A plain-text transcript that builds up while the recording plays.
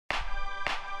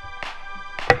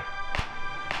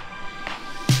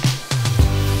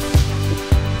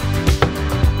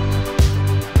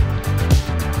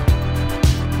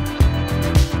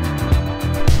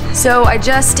So I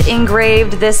just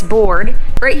engraved this board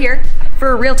right here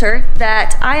for a realtor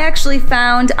that I actually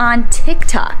found on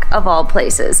TikTok of all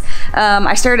places.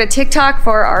 I started a TikTok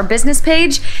for our business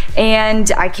page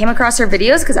and I came across her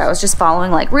videos because I was just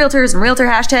following like realtors and realtor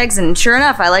hashtags, and sure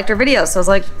enough, I liked her videos. So I was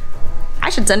like,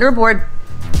 I should send her a board.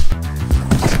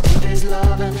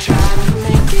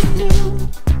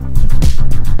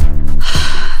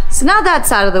 So now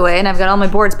that's out of the way and I've got all my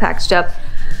boards packaged up,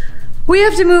 we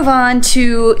have to move on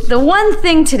to the one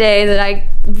thing today that I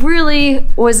really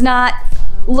was not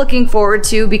looking forward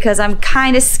to because I'm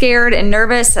kind of scared and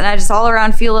nervous and I just all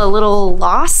around feel a little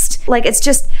lost. Like it's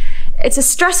a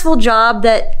stressful job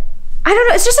that, I don't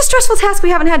know, it's just a stressful task we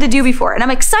haven't had to do before. And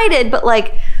I'm excited, but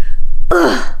like,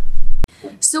 ugh.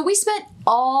 So we spent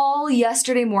all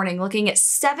yesterday morning looking at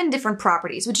 7 different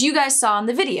properties, which you guys saw in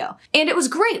the video. And it was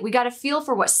great. We got a feel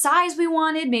for what size we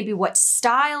wanted, maybe what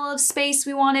style of space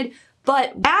we wanted.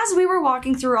 But as we were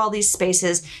walking through all these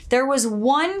spaces, there was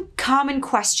one common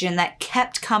question that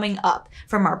kept coming up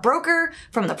from our broker,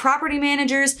 from the property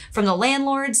managers, from the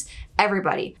landlords,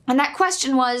 everybody. And that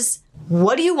question was,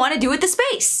 what do you want to do with the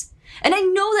space? And I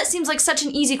know that seems like such an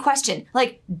easy question.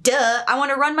 Like, duh, I want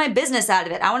to run my business out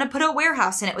of it. I want to put a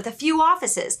warehouse in it with a few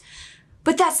offices.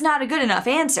 But that's not a good enough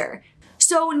answer.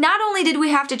 So not only did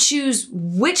we have to choose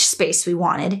which space we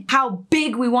wanted, how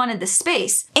big we wanted the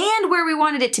space, and where we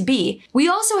wanted it to be, we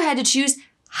also had to choose,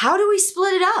 how do we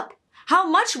split it up? How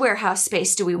much warehouse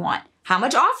space do we want? How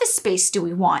much office space do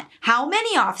we want? How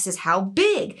many offices? How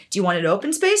big? Do you want an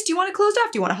open space? Do you want it closed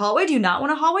off? Do you want a hallway? Do you not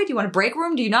want a hallway? Do you want a break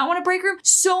room? Do you not want a break room?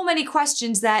 So many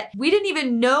questions that we didn't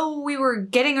even know we were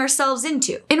getting ourselves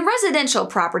into. In residential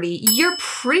property, you're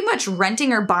pretty much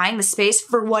renting or buying the space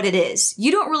for what it is.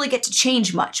 You don't really get to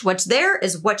change much. What's there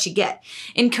is what you get.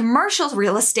 In commercial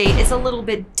real estate, it's a little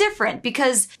bit different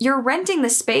because you're renting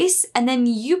the space and then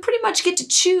you pretty much get to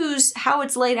choose how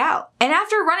it's laid out. And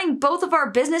after running both of our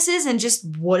businesses and just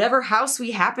whatever house we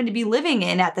happen to be living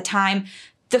in at the time,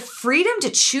 the freedom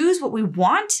to choose what we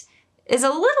want is a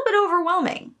little bit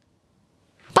overwhelming.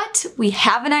 But we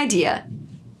have an idea.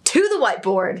 To the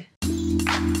whiteboard.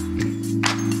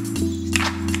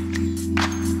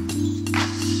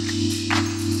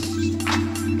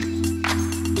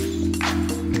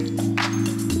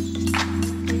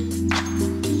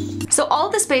 So all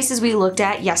the spaces we looked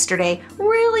at yesterday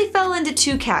really fell into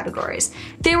 2 categories.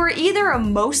 They were either a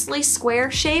mostly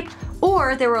square shape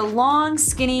or they were a long,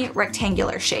 skinny,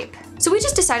 rectangular shape. So we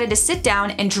just decided to sit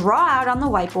down and draw out on the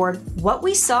whiteboard what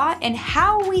we saw and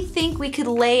how we think we could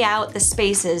lay out the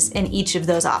spaces in each of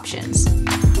those options.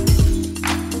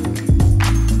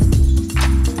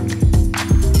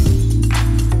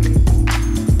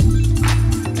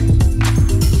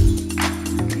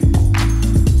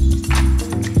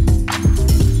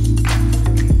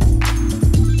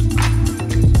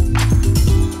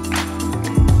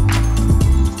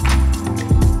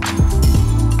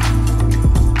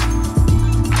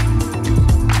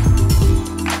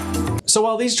 So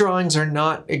while these drawings are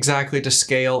not exactly to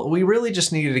scale, we really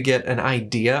just needed to get an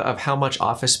idea of how much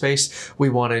office space we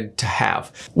wanted to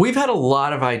have. We've had a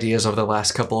lot of ideas over the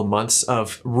last couple of months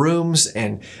of rooms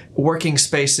and working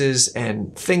spaces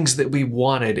and things that we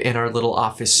wanted in our little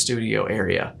office studio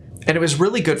area. And it was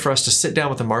really good for us to sit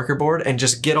down with a marker board and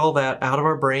just get all that out of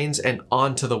our brains and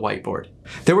onto the whiteboard.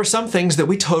 There were some things that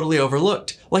we totally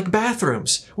overlooked, like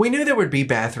bathrooms. We knew there would be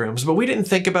bathrooms, but we didn't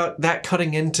think about that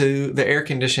cutting into the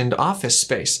air-conditioned office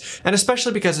space. And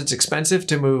especially because it's expensive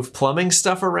to move plumbing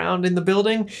stuff around in the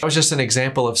building, it was just an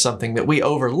example of something that we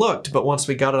overlooked, but once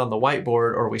we got it on the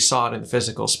whiteboard or we saw it in the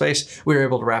physical space, we were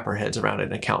able to wrap our heads around it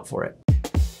and account for it.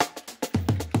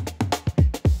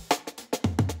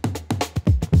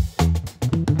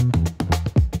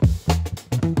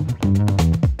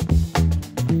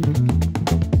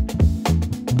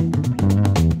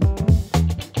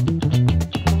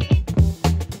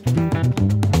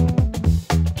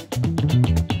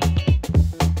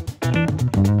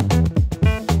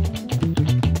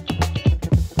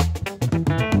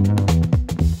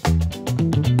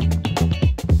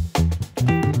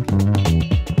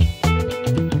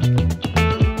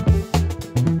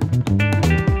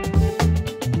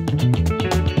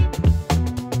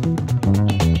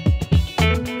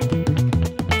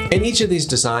 In each of these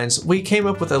designs, we came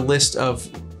up with a list of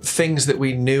things that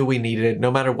we knew we needed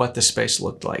no matter what the space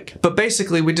looked like. But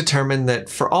basically we determined that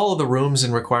for all of the rooms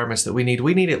and requirements that we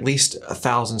need at least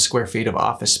 1,000 square feet of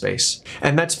office space.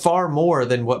 And that's far more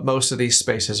than what most of these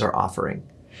spaces are offering.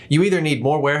 You either need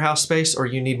more warehouse space or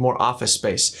you need more office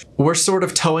space. We're sort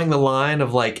of towing the line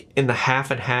of like in the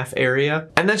half and half area,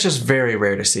 and that's just very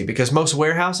rare to see because most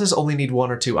warehouses only need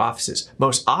 1 or 2 offices.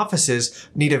 Most offices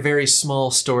need a very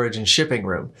small storage and shipping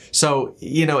room. So,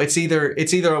 you know, it's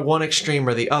either one extreme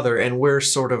or the other, and we're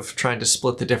sort of trying to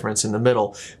split the difference in the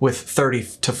middle with 30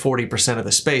 to 40% of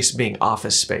the space being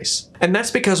office space. And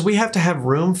that's because we have to have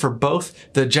room for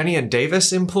both the Jennie and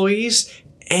Davis employees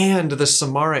and the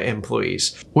Samara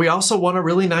employees. We also want a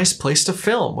really nice place to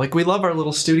film. Like, we love our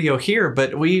little studio here,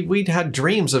 but we'd had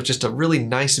dreams of just a really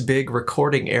nice big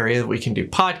recording area that we can do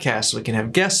podcasts, we can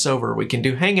have guests over, we can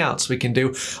do hangouts, we can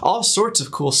do all sorts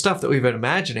of cool stuff that we've been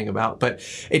imagining about, but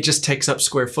it just takes up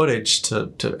square footage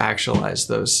to actualize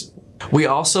those. We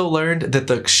also learned that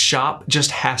the shop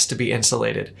just has to be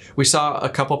insulated. We saw a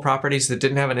couple properties that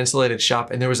didn't have an insulated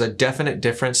shop, and there was a definite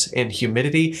difference in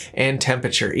humidity and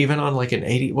temperature, even on like an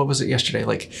 80, what was it yesterday?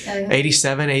 Like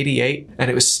 87, 88, and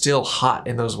it was still hot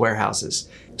in those warehouses.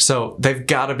 So they've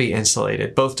got to be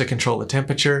insulated, both to control the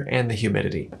temperature and the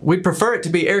humidity. We'd prefer it to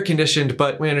be air conditioned,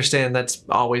 but we understand that's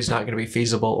always not going to be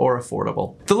feasible or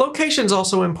affordable. The location's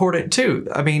also important too.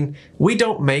 I mean, we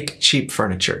don't make cheap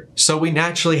furniture, so we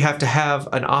naturally have to have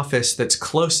an office that's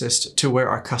closest to where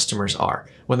our customers are.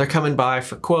 When they're coming by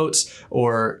for quotes,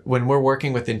 or when we're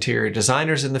working with interior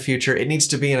designers in the future, it needs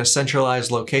to be in a centralized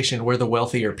location where the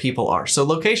wealthier people are. So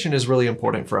location is really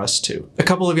important for us too. A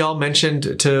couple of y'all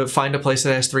mentioned to find a place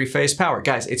that has 3-phase power.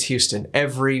 Guys, it's Houston.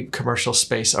 Every commercial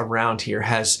space around here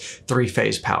has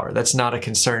 3-phase power. That's not a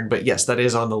concern, but yes, that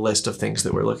is on the list of things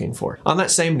that we're looking for. On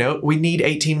that same note, we need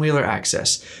 18-wheeler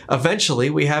access. Eventually,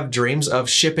 we have dreams of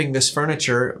shipping this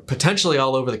furniture potentially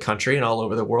all over the country and all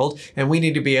over the world, and we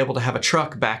need to be able to have a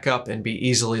truck back up and be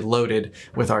easily loaded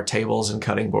with our tables and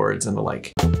cutting boards and the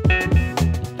like.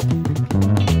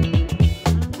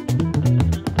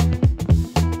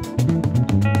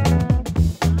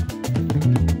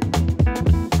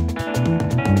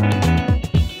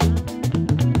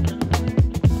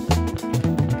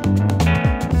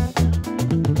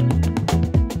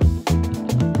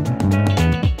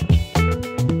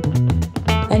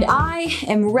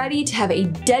 am ready to have a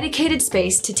dedicated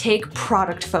space to take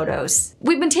product photos.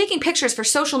 We've been taking pictures for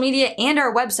social media and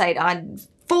our website on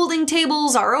folding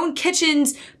tables, our own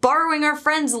kitchens, borrowing our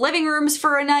friends' living rooms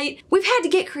for a night. We've had to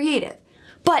get creative.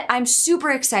 But I'm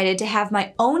super excited to have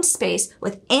my own space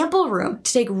with ample room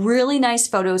to take really nice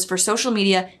photos for social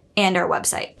media and our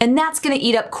website. And that's gonna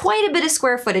eat up quite a bit of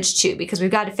square footage too, because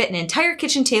we've got to fit an entire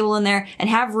kitchen table in there and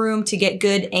have room to get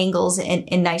good angles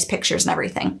and nice pictures and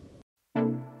everything.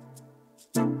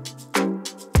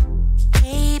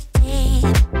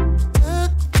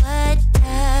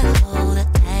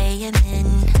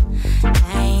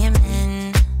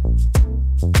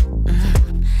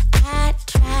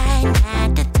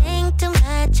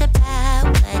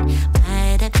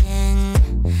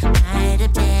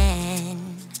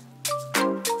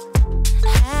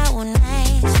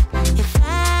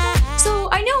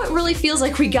 Feels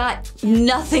like we got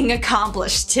nothing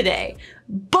accomplished today.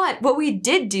 But what we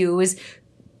did do is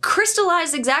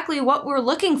crystallize exactly what we're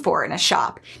looking for in a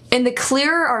shop. And the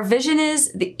clearer our vision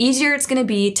is, the easier it's gonna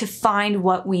be to find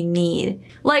what we need.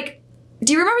 Like,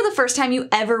 do you remember the first time you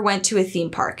ever went to a theme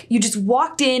park? You just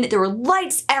walked in, there were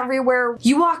lights everywhere.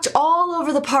 You walked all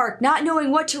over the park, not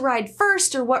knowing what to ride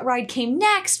first or what ride came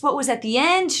next, what was at the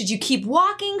end. Should you keep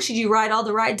walking? Should you ride all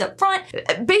the rides up front?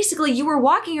 Basically, you were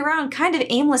walking around kind of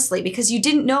aimlessly because you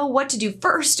didn't know what to do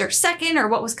first or second or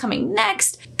what was coming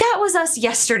next. That was us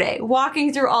yesterday,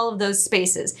 walking through all of those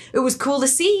spaces. It was cool to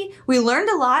see, we learned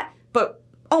a lot, but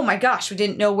oh my gosh, we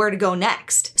didn't know where to go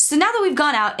next. So now that we've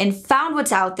gone out and found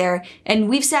what's out there and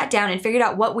we've sat down and figured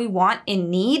out what we want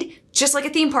and need, just like a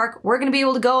theme park, we're gonna be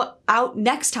able to go out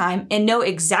next time and know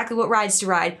exactly what rides to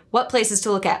ride, what places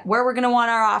to look at, where we're gonna want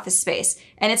our office space.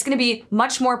 And it's gonna be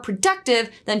much more productive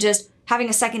than just having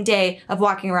a second day of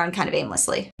walking around kind of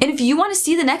aimlessly. And if you want to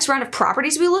see the next round of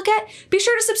properties we look at, be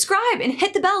sure to subscribe and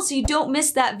hit the bell so you don't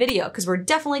miss that video, because we're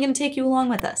definitely going to take you along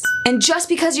with us. And just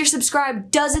because you're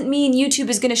subscribed doesn't mean YouTube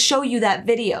is going to show you that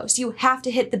video, so you have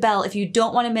to hit the bell if you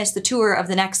don't want to miss the tour of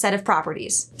the next set of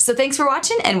properties. So thanks for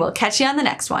watching, and we'll catch you on the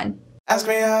next one. Ask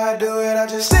me how I do it, I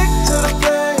just stick to the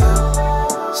plan.